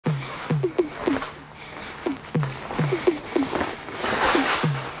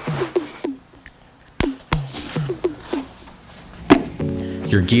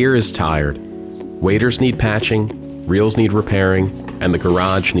Your gear is tired. Waders need patching, reels need repairing, and the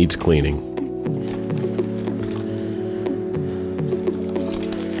garage needs cleaning.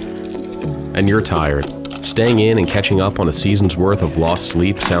 And you're tired. Staying in and catching up on a season's worth of lost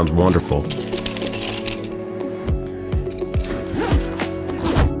sleep sounds wonderful.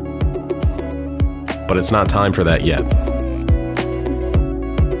 But it's not time for that yet.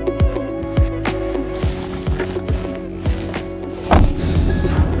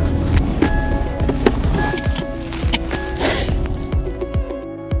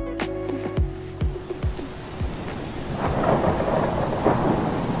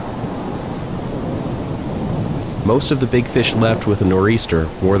 Most of the big fish left with a nor'easter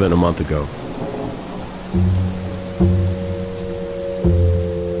more than a month ago.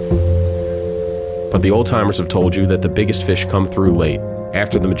 But the old-timers have told you that the biggest fish come through late,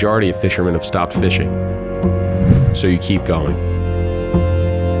 after the majority of fishermen have stopped fishing. So you keep going.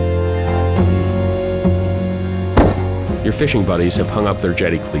 Your fishing buddies have hung up their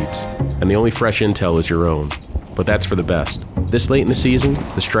jetty cleats, and the only fresh intel is your own. But that's for the best. This late in the season,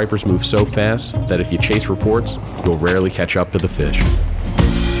 the stripers move so fast that if you chase reports, you'll rarely catch up to the fish.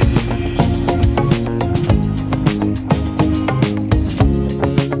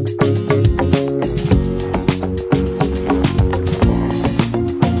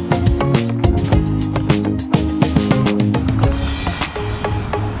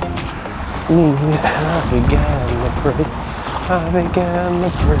 I began to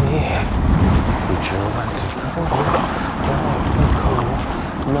pray. Would you like to come? Don't be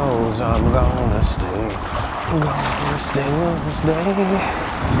cool. Knows I'm gonna stay. I'm gonna stay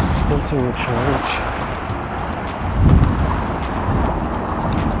into your church.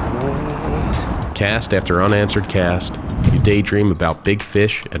 Please. Cast after unanswered cast, you daydream about big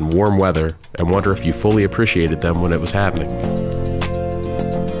fish and warm weather and wonder if you fully appreciated them when it was happening.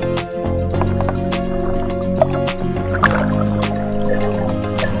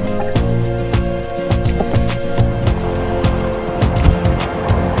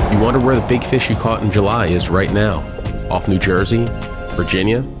 Wonder where the big fish you caught in July is right now. Off New Jersey?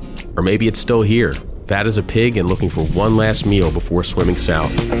 Virginia? Or maybe it's still here, fat as a pig and looking for one last meal before swimming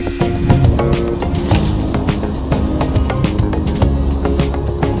south.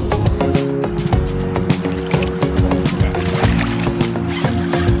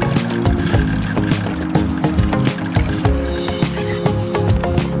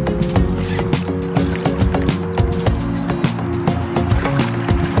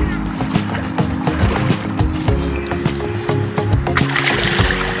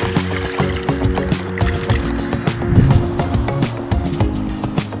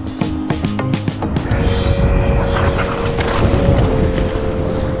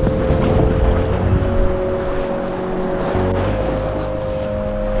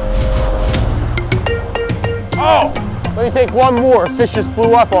 Let me take one more. Fish just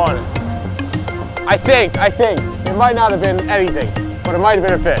blew up on it. I think. It might not have been anything, but it might have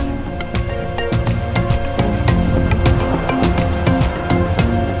been a fish.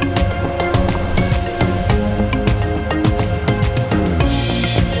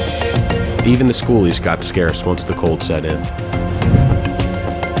 Even the schoolies got scarce once the cold set in.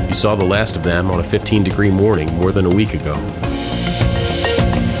 You saw the last of them on a 15-degree morning more than a week ago.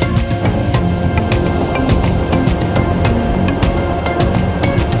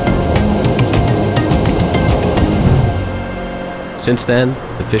 Since then,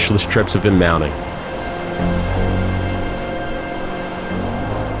 the fishless trips have been mounting.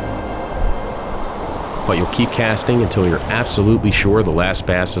 But you'll keep casting until you're absolutely sure the last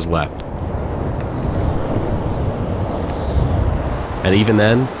bass is left. And even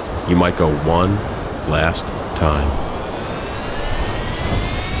then, you might go one last time.